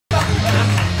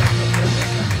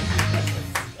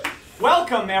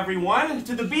Welcome, everyone,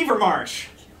 to the Beaver Marsh.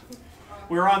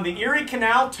 We're on the Erie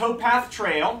Canal Towpath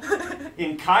Trail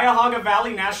in Cuyahoga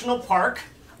Valley National Park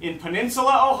in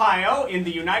Peninsula, Ohio, in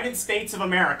the United States of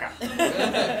America.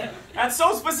 That's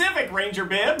so specific, Ranger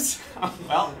Bibbs.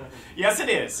 Well, yes it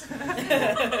is.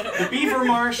 The Beaver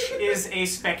Marsh is a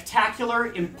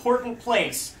spectacular, important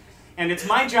place, and it's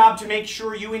my job to make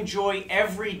sure you enjoy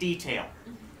every detail.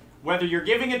 Whether you're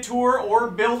giving a tour or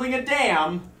building a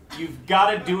dam, you've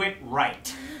got to do it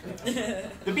right.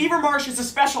 The Beaver Marsh is a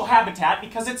special habitat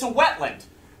because it's a wetland.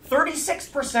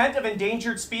 36% of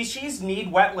endangered species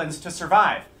need wetlands to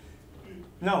survive.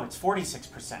 No, it's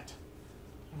 46%.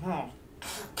 Oh.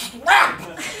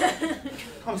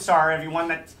 I'm sorry, everyone.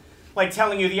 That's like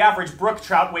telling you the average brook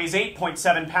trout weighs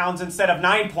 8.7 pounds instead of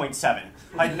 9.7.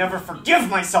 I'd never forgive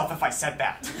myself if I said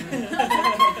that.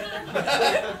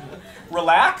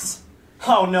 Relax?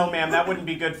 Oh, no, ma'am, that wouldn't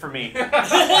be good for me. The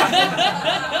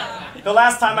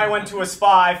last time I went to a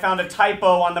spa, I found a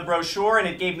typo on the brochure, and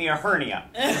it gave me a hernia.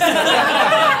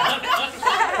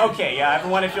 Okay, yeah,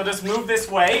 everyone, if you'll just move this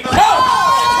way.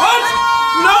 Oh! What?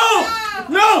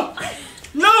 No! No!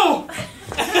 No!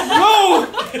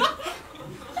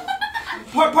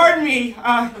 No! Pardon me.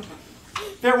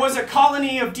 There was a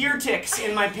colony of deer ticks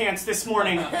in my pants this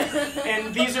morning,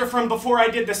 and these are from before I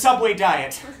did the Subway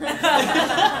diet.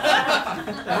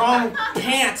 Wrong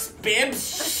pants, Bibbs.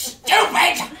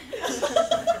 Stupid!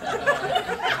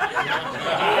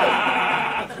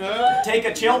 Take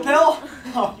a chill pill?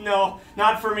 Oh, no,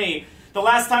 not for me. The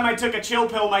last time I took a chill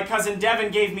pill, my cousin Devin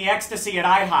gave me ecstasy at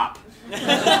IHOP.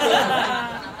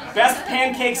 Best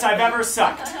pancakes I've ever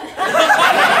sucked.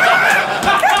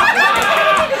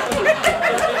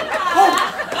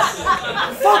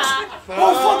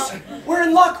 Folks, we're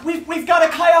in luck. We've got a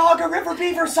Cuyahoga River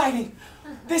beaver sighting.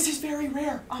 This is very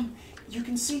rare. You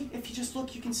can see, if you just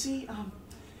look, you can see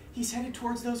he's headed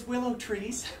towards those willow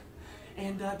trees,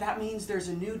 and that means there's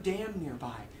a new dam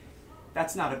nearby.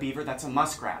 That's not a beaver, that's a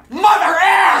muskrat. Mother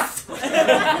ass!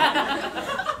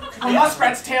 A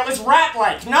muskrat's tail is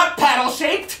rat-like, not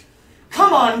paddle-shaped.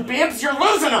 Come on, Bibbs, you're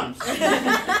losing them.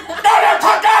 Get it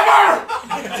together!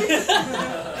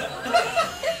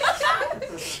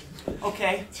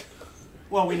 Okay.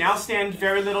 Well, we now stand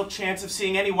very little chance of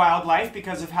seeing any wildlife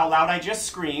because of how loud I just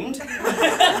screamed. But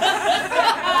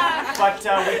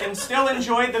we can still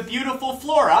enjoy the beautiful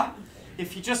flora.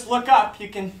 If you just look up, you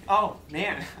can... Oh,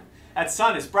 man. That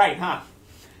sun is bright, huh?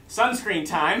 Sunscreen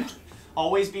time.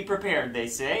 Always be prepared, they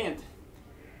say. And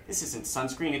this isn't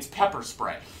sunscreen, it's pepper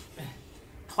spray.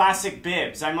 Classic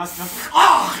Bibbs. I must have...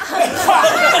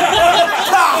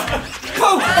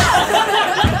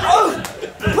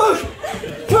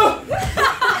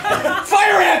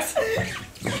 Fire ants!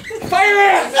 Fire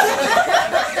ants!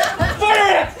 Fire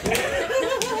ants!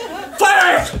 Fire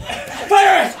ants!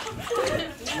 Fire ants!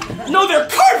 No, they're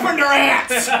carpenter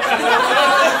ants!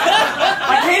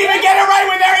 I can't even get it right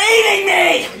when they're eating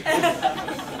me!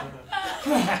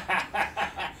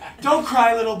 Don't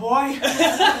cry, little boy.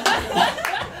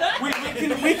 We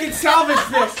can salvage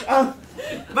this.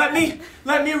 Let me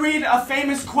read a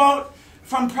famous quote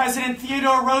from President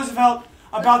Theodore Roosevelt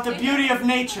about the beauty of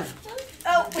nature.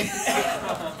 Oh.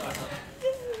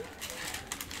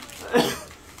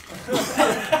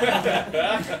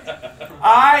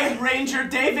 I, Ranger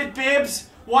David Bibbs,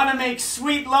 want to make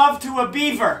sweet love to a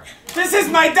beaver. This is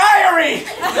my diary!